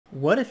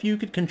What if you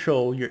could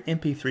control your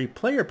MP3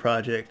 player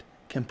project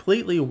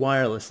completely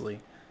wirelessly?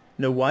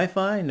 No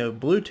Wi-Fi, no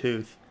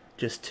Bluetooth,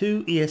 just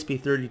two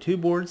ESP32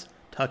 boards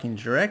talking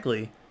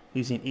directly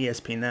using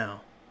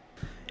ESP-now.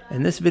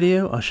 In this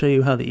video, I'll show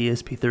you how the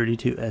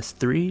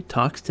ESP32-S3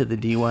 talks to the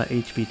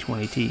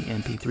DY-HV20T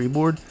MP3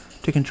 board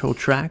to control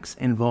tracks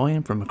and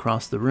volume from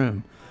across the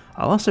room.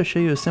 I'll also show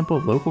you a simple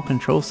local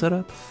control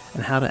setup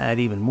and how to add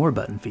even more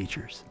button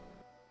features.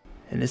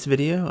 In this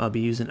video, I'll be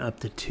using up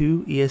to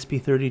two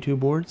ESP32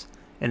 boards,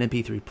 an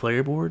MP3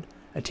 player board,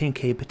 a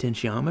 10K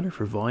potentiometer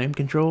for volume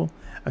control,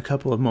 a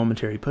couple of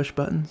momentary push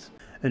buttons,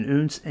 an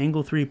Unce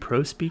Angle 3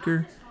 Pro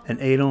speaker, an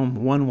 8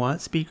 ohm 1 watt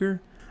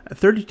speaker, a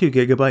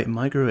 32GB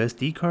micro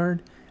SD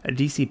card, a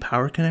DC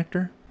power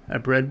connector, a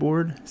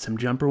breadboard, some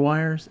jumper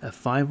wires, a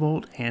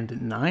 5V and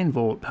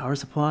 9V power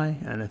supply,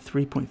 and a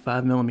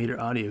 3.5mm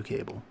audio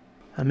cable.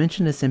 I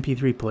mentioned this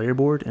MP3 player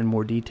board in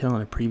more detail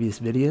in a previous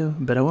video,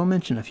 but I will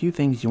mention a few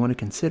things you want to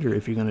consider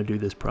if you're going to do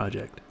this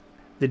project.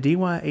 The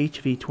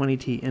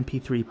DY-HV20T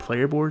MP3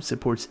 player board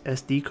supports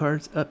SD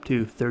cards up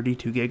to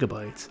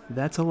 32GB.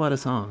 That's a lot of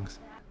songs.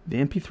 The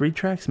MP3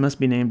 tracks must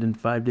be named in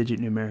 5-digit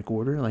numeric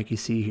order like you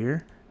see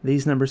here.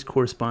 These numbers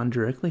correspond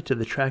directly to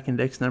the track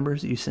index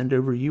numbers you send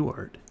over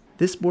UART.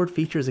 This board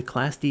features a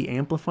Class D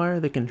amplifier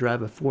that can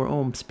drive a 4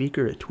 ohm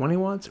speaker at 20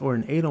 watts or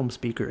an 8 ohm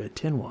speaker at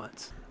 10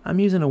 watts. I'm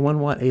using a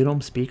 1 watt 8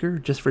 ohm speaker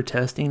just for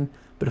testing,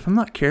 but if I'm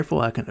not careful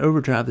I can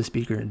overdrive the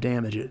speaker and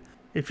damage it.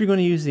 If you're going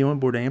to use the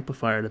onboard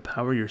amplifier to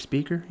power your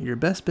speaker, your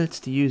best bet's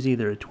to use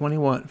either a 20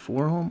 watt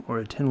 4 ohm or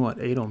a 10 watt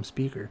 8 ohm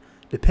speaker,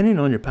 depending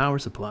on your power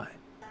supply.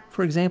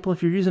 For example,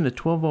 if you're using a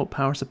 12 volt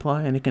power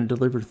supply and it can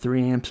deliver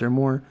 3 amps or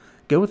more,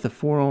 go with the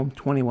 4 ohm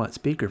 20 watt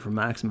speaker for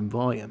maximum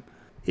volume.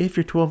 If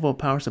your 12 volt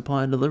power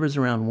supply delivers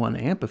around 1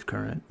 amp of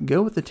current,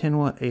 go with the 10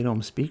 watt 8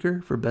 ohm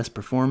speaker for best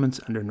performance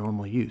under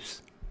normal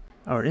use.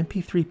 Our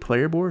MP3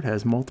 player board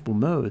has multiple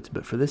modes,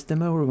 but for this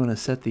demo we're going to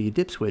set the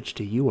dip switch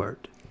to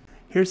UART.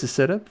 Here's the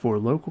setup for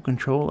local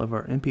control of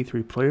our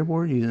MP3 player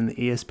board using the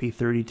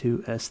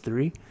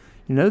ESP32-S3.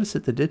 You notice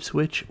that the dip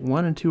switch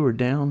 1 and 2 are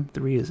down,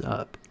 3 is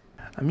up.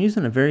 I'm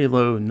using a very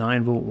low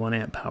 9V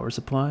 1A power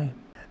supply.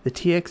 The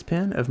TX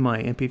pin of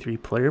my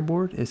MP3 player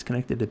board is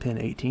connected to pin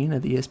 18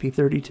 of the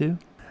ESP32.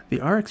 The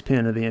RX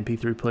pin of the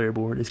MP3 player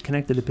board is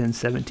connected to pin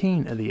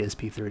 17 of the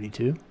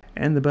ESP32.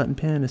 And the button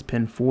pin is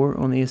pin 4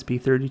 on the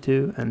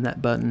ESP32, and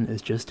that button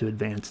is just to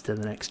advance to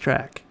the next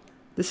track.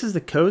 This is the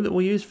code that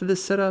we'll use for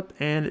this setup,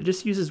 and it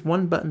just uses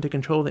one button to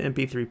control the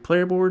MP3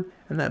 player board,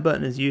 and that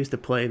button is used to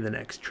play the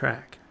next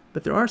track.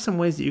 But there are some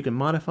ways that you can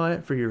modify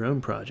it for your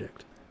own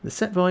project. The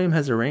set volume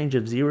has a range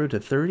of 0 to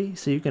 30,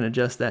 so you can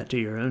adjust that to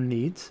your own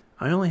needs.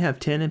 I only have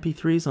 10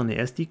 MP3s on the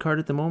SD card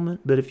at the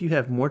moment, but if you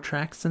have more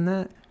tracks than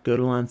that, go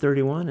to line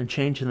 31 and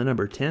change the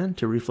number 10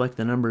 to reflect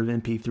the number of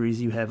MP3s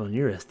you have on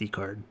your SD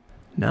card.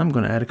 Now I'm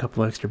going to add a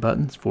couple extra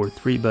buttons for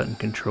 3-button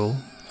control.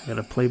 I got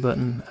a play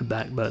button, a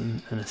back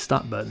button, and a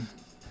stop button.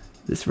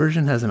 This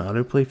version has an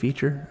autoplay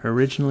feature.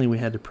 Originally we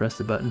had to press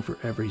the button for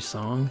every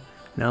song.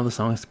 Now the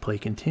songs play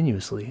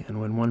continuously, and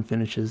when one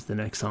finishes, the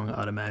next song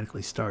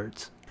automatically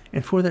starts.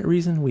 And for that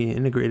reason, we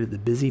integrated the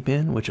busy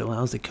pin, which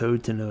allows the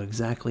code to know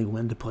exactly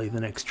when to play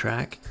the next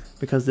track.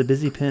 Because the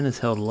busy pin is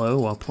held low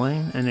while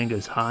playing and then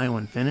goes high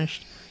when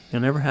finished,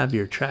 you'll never have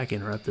your track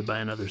interrupted by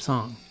another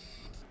song.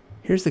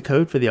 Here's the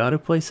code for the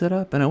autoplay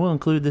setup, and I will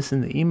include this in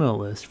the email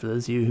list for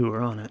those of you who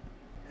are on it.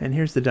 And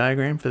here's the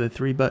diagram for the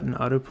 3-button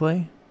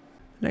autoplay.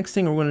 Next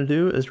thing we're going to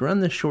do is run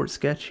this short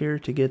sketch here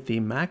to get the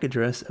MAC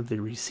address of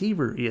the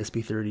receiver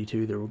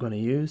ESP32 that we're going to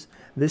use.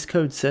 This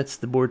code sets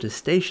the board to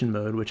station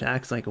mode, which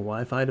acts like a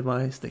Wi-Fi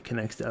device that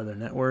connects to other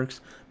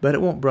networks, but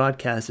it won't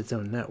broadcast its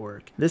own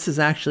network. This is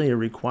actually a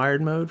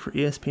required mode for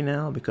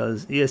ESP-now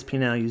because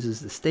ESP-now uses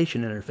the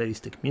station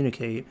interface to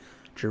communicate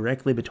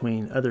directly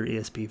between other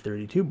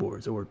ESP32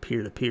 boards, or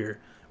peer-to-peer,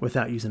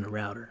 without using a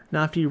router.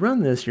 Now after you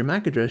run this, your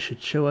MAC address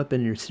should show up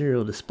in your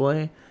serial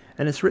display,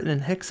 and it's written in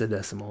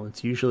hexadecimal.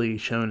 It's usually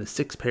shown as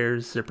 6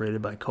 pairs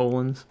separated by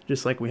colons,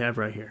 just like we have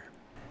right here.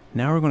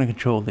 Now we're going to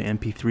control the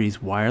MP3s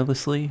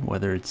wirelessly,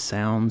 whether it's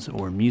sounds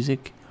or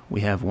music.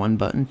 We have one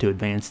button to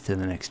advance to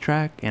the next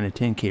track, and a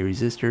 10K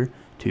resistor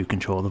to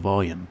control the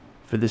volume.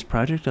 For this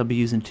project I'll be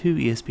using two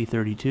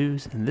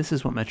ESP32s, and this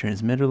is what my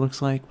transmitter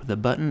looks like with a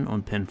button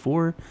on pin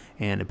 4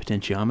 and a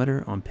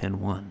potentiometer on pin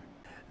 1.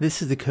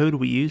 This is the code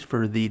we use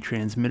for the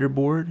transmitter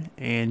board,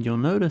 and you'll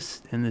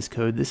notice in this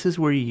code this is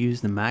where you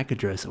use the MAC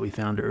address that we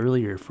found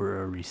earlier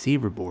for a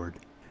receiver board.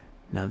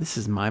 Now this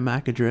is my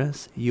MAC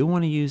address. You'll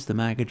want to use the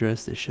MAC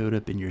address that showed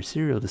up in your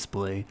serial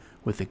display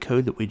with the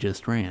code that we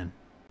just ran.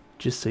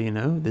 Just so you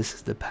know, this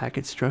is the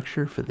packet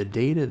structure for the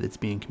data that's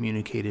being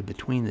communicated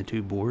between the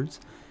two boards.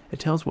 It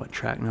tells what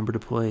track number to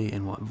play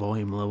and what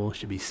volume level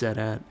should be set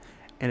at,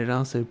 and it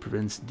also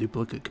prevents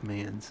duplicate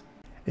commands.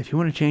 If you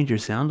want to change your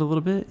sound a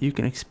little bit, you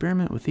can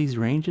experiment with these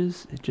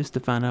ranges just to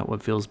find out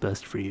what feels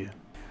best for you.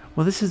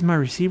 Well, this is my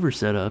receiver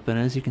setup, and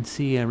as you can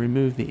see, I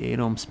removed the 8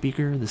 ohm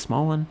speaker, the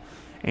small one,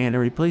 and I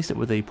replaced it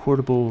with a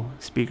portable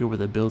speaker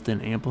with a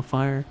built-in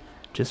amplifier.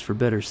 just for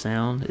better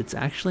sound. It's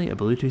actually a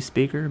Bluetooth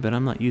speaker, but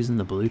I'm not using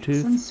the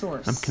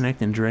Bluetooth. I'm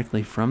connecting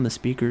directly from the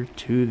speaker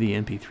to the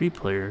MP3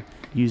 player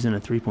using a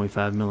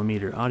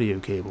 3.5mm audio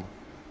cable.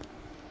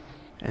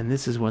 And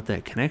this is what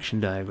that connection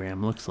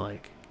diagram looks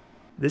like.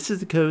 This is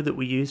the code that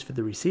we use for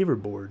the receiver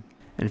board.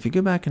 And if you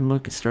go back and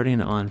look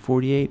starting on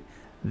 48,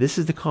 this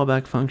is the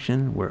callback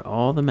function where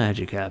all the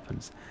magic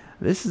happens.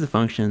 This is the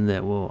function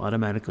that will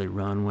automatically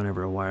run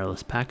whenever a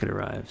wireless packet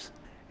arrives.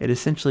 It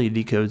essentially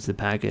decodes the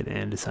packet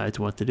and decides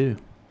what to do.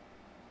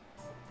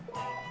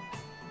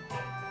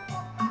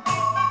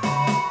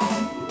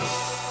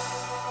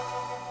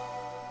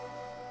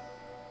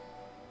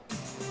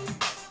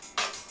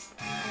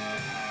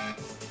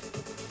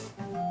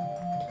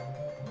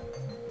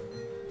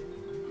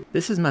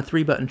 This is my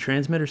 3-button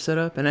transmitter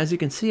setup, and as you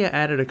can see I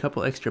added a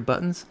couple extra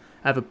buttons.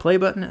 I have a play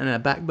button and a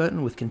back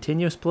button with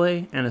continuous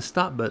play and a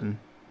stop button.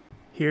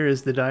 Here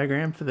is the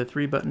diagram for the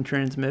 3-button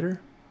transmitter.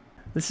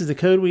 This is the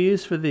code we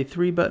use for the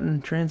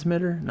 3-button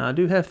transmitter. Now I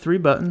do have 3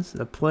 buttons,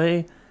 the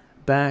play,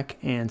 back,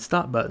 and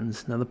stop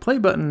buttons. Now the play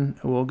button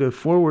will go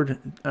forward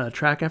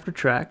track after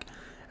track,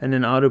 and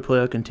then autoplay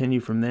will continue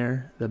from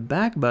there. The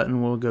back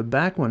button will go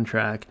back 1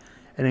 track,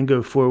 and then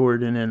go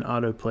forward, and then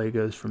autoplay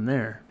goes from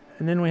there.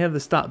 And then we have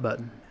the stop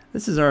button.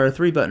 This is our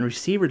 3-button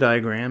receiver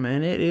diagram,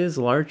 and it is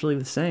largely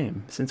the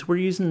same. Since we're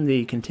using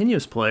the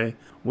continuous play,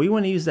 we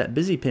want to use that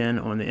busy pin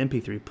on the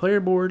MP3 player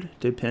board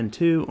to pin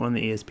 2 on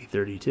the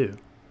ESP32.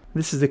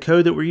 This is the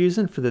code that we're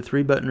using for the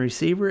 3-button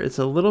receiver. It's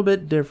a little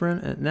bit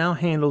different. It now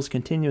handles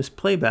continuous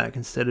playback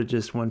instead of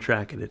just 1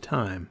 track at a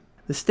time.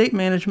 The state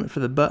management for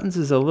the buttons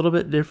is a little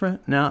bit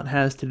different. Now it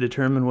has to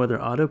determine whether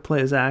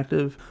autoplay is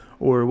active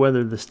or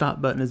whether the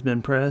stop button has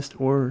been pressed,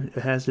 or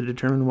it has to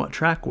determine what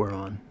track we're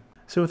on.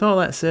 So with all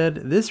that said,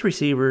 this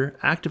receiver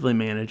actively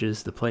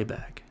manages the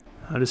playback.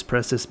 I'll just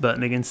press this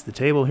button against the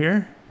table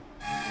here.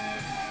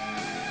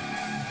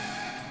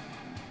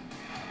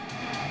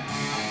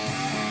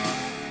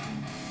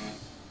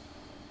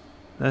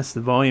 That's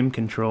the volume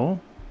control.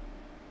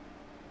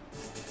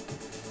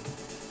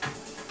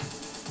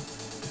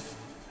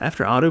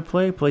 After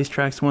autoplay plays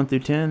tracks 1 through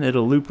 10,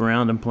 it'll loop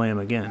around and play them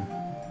again.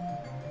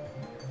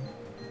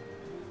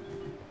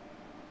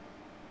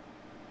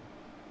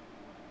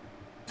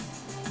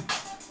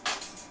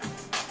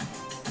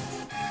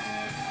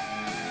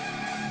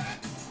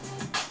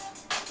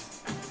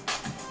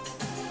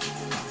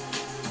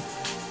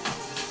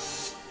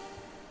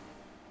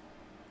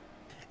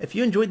 If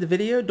you enjoyed the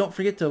video, don't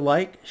forget to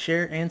like,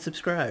 share, and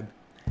subscribe.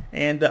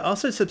 And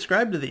also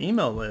subscribe to the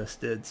email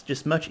list. It's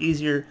just much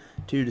easier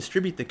to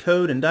distribute the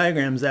code and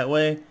diagrams that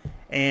way.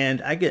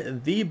 And I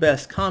get the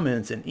best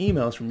comments and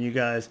emails from you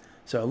guys.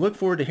 So I look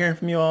forward to hearing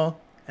from you all,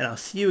 and I'll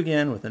see you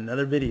again with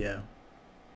another video.